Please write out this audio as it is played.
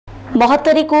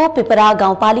महोत्तरीको पिपरा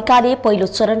गाउँपालिकाले पहिलो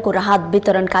चरणको राहत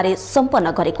वितरण कार्य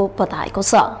सम्पन्न गरेको बताएको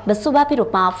छ। विश्वव्यापी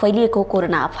रूपमा फैलिएको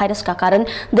कोरोना भाइरसका कारण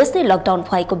देशै लकडाउन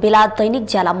भएको बेला दैनिक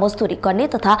ज्याला मजदुरी गर्ने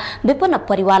तथा विपन्न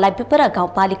परिवारलाई पिपरा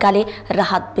गाउँपालिकाले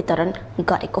राहत वितरण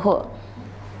गरेको हो।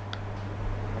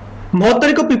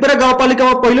 महोत्तरीको पिपरा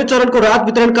गाउँपालिकामा पहिलो चरणको राहत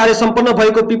वितरण कार्य सम्पन्न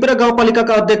भएको पिपरा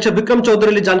गाउँपालिकाका अध्यक्ष विक्रम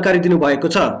चौधरीले जानकारी दिनुभएको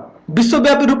छ।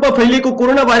 विश्वव्यापी रूपमा फैलिएको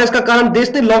कोरोना भाइरसका कारण देश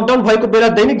नै लकडाउन भएको बेला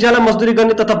दैनिक ज्याला मजदुरी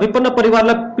गर्ने तथा विपन्न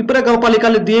परिवारलाई पिपरा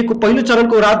गाउँपालिकाले दिएको पहिलो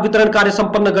चरणको राहत वितरण कार्य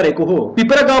सम्पन्न गरेको हो।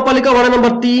 पिपरा गाउँपालिका वडा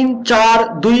नम्बर 3, 4,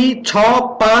 2, 6,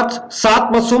 5,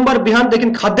 7 मा सोमबार बिहानदेखि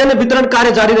खाद्यान्न वितरण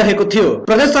कार्य जारी रहेको थियो।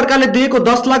 प्रदेश सरकारले दिएको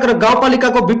 10 लाख र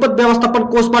गाउँपालिकाको विपद व्यवस्थापन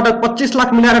कोषबाट 25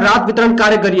 लाख मिलाएर राहत वितरण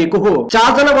कार्य गरिएको हो।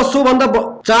 4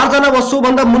 जना वा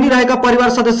सोभन्दा मुनि रहेका परिवार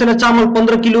सदस्यलाई चामल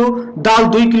 15 किलो, दाल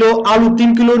 2 किलो, आलु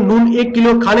 3 किलो, नुन 1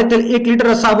 किलो, खाने तेल 1 लिटर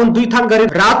र साबुन 2 थान गरी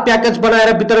राहत प्याकेज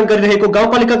बनाएर वितरण गरिरहेको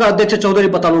गाउँपालिकाका अध्यक्ष चौधरी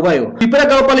बताउनुभयो। पिपरा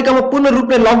गाउँपालिकामा पूर्ण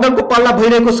रूपले लकडाउनको पालना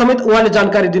भइरहेको समेत उहाँले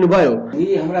जानकारी दिनुभयो।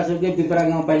 हमरा सबके पिपरा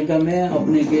गाउँपालिका में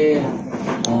अपने के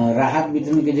राहत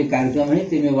वितरण के जो कार्यक्रम है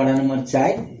त्यसमें वडा नंबर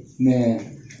 4 में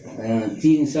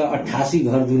 388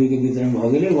 घर दूरी के वितरण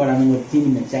भ गेलै। वडा नंबर 3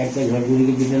 में 400 घर दूरी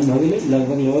के वितरण भ गेलै।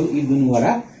 लगभग ई दुनू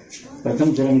वडा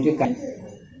प्रथम चरण के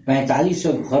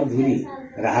 4500 घर दूरी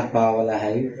राहत पावा वाला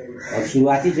है। और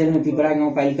शुरुआती चरण में पिपरा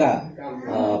गाउँपालिका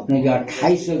अपने के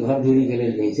 2800 घर दूरी के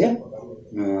लिए जैसे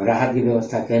राहत की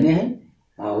व्यवस्था करने हैं।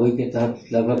 वही के तहत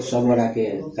लगभग 100 वडा के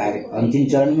कार्य अंतिम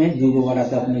चरण में 2 वडा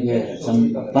तो अपने के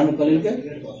संपन्न कर के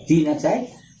 3 अचाय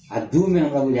आ 2 में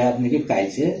हमरा बुझाया अपने के काल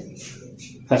से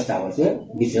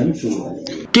वितरण शुरू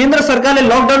भयो। केन्द्र सरकारले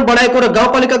लकडाउन बढाएको र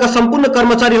गाउँपालिकाका सम्पूर्ण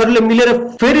कर्मचारीहरूले मिलेर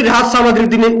फेरि राहत सामग्री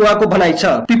दिने उहाँको भनाइ छ।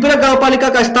 पिपरा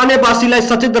गाउँपालिकाका स्थानीयवासीलाई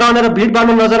सचेत रहन र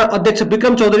भीडभाडमा नजर अध्यक्ष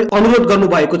विक्रम चौधरी अनुरोध गर्नु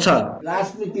भएको छ।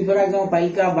 लास्ट में पिपरा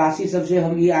गाउँपालिका वासी सबसे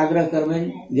हम ये आग्रह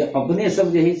करबें जे अपने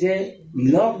सब यही से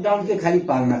लॉकडाउन के खाली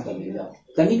पालना करबे।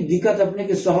 कनिक दिक्कत अपने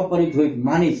के सह परित होइत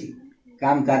माने छी,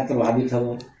 काम काज प्रभावित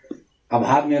हो,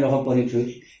 अभाव में रह परित होइत,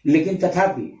 लेकिन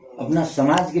तथापि अपना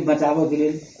समाज के बचाव के लिए,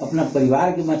 अपना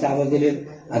परिवार के बचाव के लिए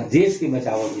और देश के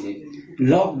बचाव के लिए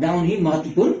लॉकडाउन ही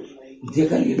महत्वपूर्ण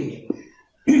देखल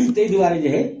गेलै। ते दुआरे जो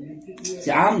है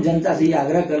आम जनता से ये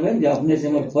आग्रह करबें जो अपने से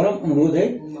हमर परम अनुरोध है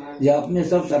जो अपने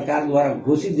सब सरकार द्वारा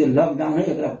घोषित जो लॉकडाउन है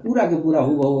एकरा पूरा के पूरा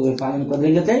हुबहू पालन कर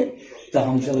देल जेतै तो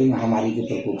हम सब महामारी के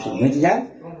प्रकोप से बच जाए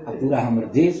और पूरा हमारे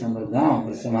देश, हमारे गांव,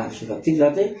 हमारे समाज सुरक्षित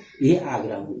रहते। ये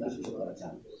आग्रह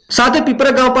करना। साथै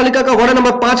पिपरा गाउँपालिकाका वडा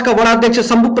नम्बर 5 का वडाध्यक्ष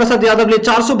शम्भु प्रसाद यादवले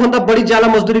 400 भन्दा बढी ज्याला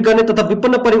मजदुरी गर्ने तथा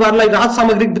विपन्न परिवारलाई राहत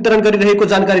सामग्री वितरण गरिरहेको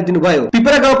जानकारी दिनुभयो।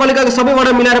 पिपरा गाउँपालिकाका सबै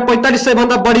वडा मिलाएर 4500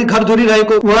 भन्दा बढी घर धुरी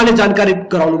रहेको उहाँले जानकारी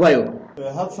गराउनुभयो।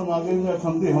 राहत सामग्री में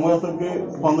खन्ती हमरा सबके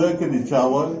 15 केजी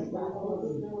चावल,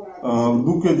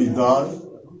 2 केजी दाल,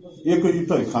 1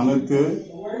 केजी खाने तेल,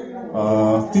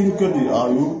 3 केजी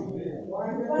आलू,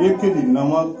 1 केजी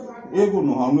नमक, 1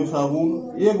 नहाने साबुन,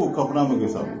 1 कपड़ा में के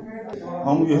साबुन।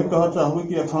 हम यह कह चाहबे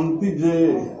कि अखंती जे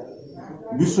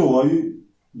विश्वव्यापी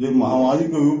जे महामारी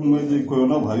के रूप में जे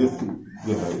कोरोना वायरस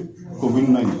जो है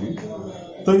कोविड-19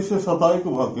 तेईस सताई को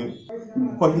भाके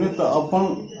पहले तो अपन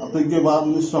के बाद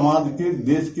में समाज के,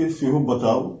 देश के सेहो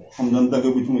बचाओ। हम जनता के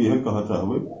बीच में यह कह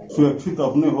चाहबे सुरक्षित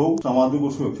अपने हो, समाज को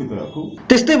सुरक्षित रखो।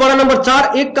 त्यस्तै वडा नम्बर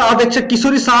 4-1 का अध्यक्ष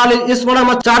किशोरी शाहले यस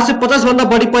वडामा 450 भन्दा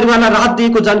बढी परिवारलाई राहत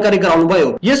दिएको जानकारी गराउनुभयो।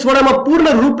 यस वडामा पूर्ण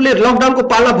रूपले लकडाउनको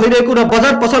पालना भइरहेको र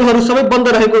बजार पसलहरू सबै बन्द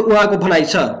रहेको उहाँको भनाइ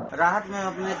छ। राहत में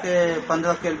अपने के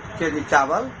 15 केजी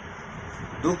चावल,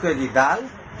 2 केजी दाल,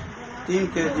 3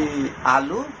 केजी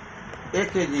आलू, 1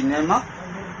 केजी नमक,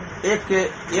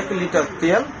 1 लीटर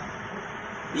तेल,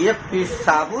 1 पीस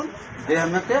साबुन देह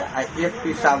में के, 1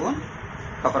 पीस साबुन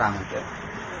कपड़ा में के।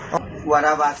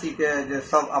 वारावासी के जो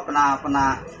सब अपना अपना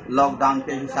लॉकडाउन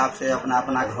के हिसाब से अपना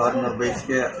अपना घर में बैठ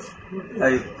के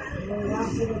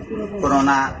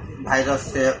कोरोना वायरस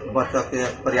से बचे के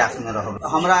प्रयास में रहो।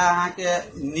 हमरा यहाँ के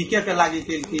निके के लागी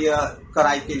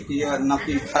कराई के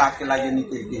नकी खराब के लागी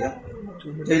निकल की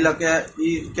लके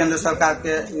केंद्र सरकार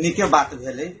के निके बात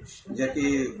भेले जे कि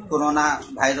कोरोना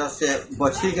वायरस से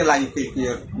बची के लागि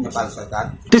नेपाल सरकार।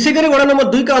 त्यसैगरी वडा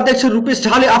नम्बर 2 का अध्यक्ष रूपेश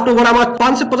झाले आफ्नो वडामा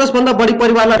 550 भन्दा बढी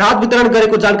परिवारलाई राहत वितरण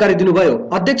गरेको जानकारी दिनुभयो।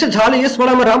 अध्यक्ष झाले यस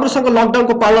वडामा राम्रोसँग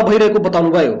लकडाउनको पालना भइरहेको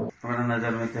बताउनुभयो। हमारा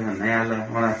नजर में तो नहीं आला,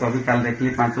 हमारा कभी काल देखली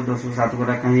 500 200 7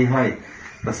 गोटा कहीं है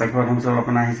तो सकभर हम सब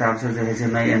अपना हिसाब से जो है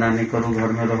नहीं एना नहीं करूँ,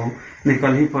 घर में रहूँ,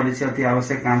 निकल ही पड़ी से अति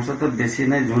आवश्यक काम से तो बेसी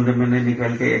नहीं झुंड में नहीं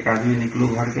निकल के एक आदमी निकलू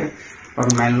घर के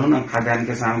और मान लो न खाद्यान्न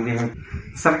के सामग्री है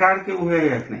सरकार के उहे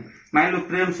है। मान लो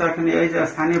प्रेम से अखनी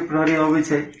स्थानीय प्रहरी अबै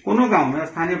छै कोनो गाँव में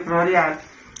स्थानीय प्रहरी आयल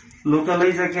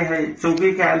लोकल के है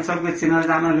चौकी के आयल सबके चिन्हल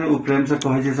जानल है, प्रेम से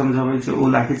कहे समझावे ओ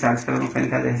लाठी चार्ज करे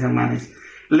कनिका जैसे माने।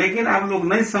 लेकिन अब लोग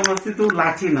नहीं समझते तो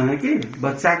लाठी न है कि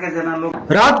बच्चा के जना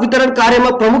लोग। राहत वितरण कार्यमा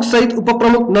प्रमुख सहित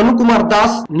उपप्रमुख ननु कुमार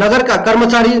दास, नगरका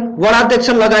कर्मचारी, वडाध्यक्ष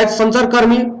लगायत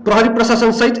संचारकर्मी, प्रहरी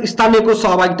प्रशासन सहित स्थानीयको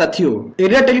सहभागिता थियो।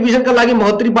 एरिया टेलिभिजनका लागि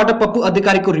महोत्तरीबाट पप्पु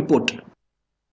अधिकारीको रिपोर्ट।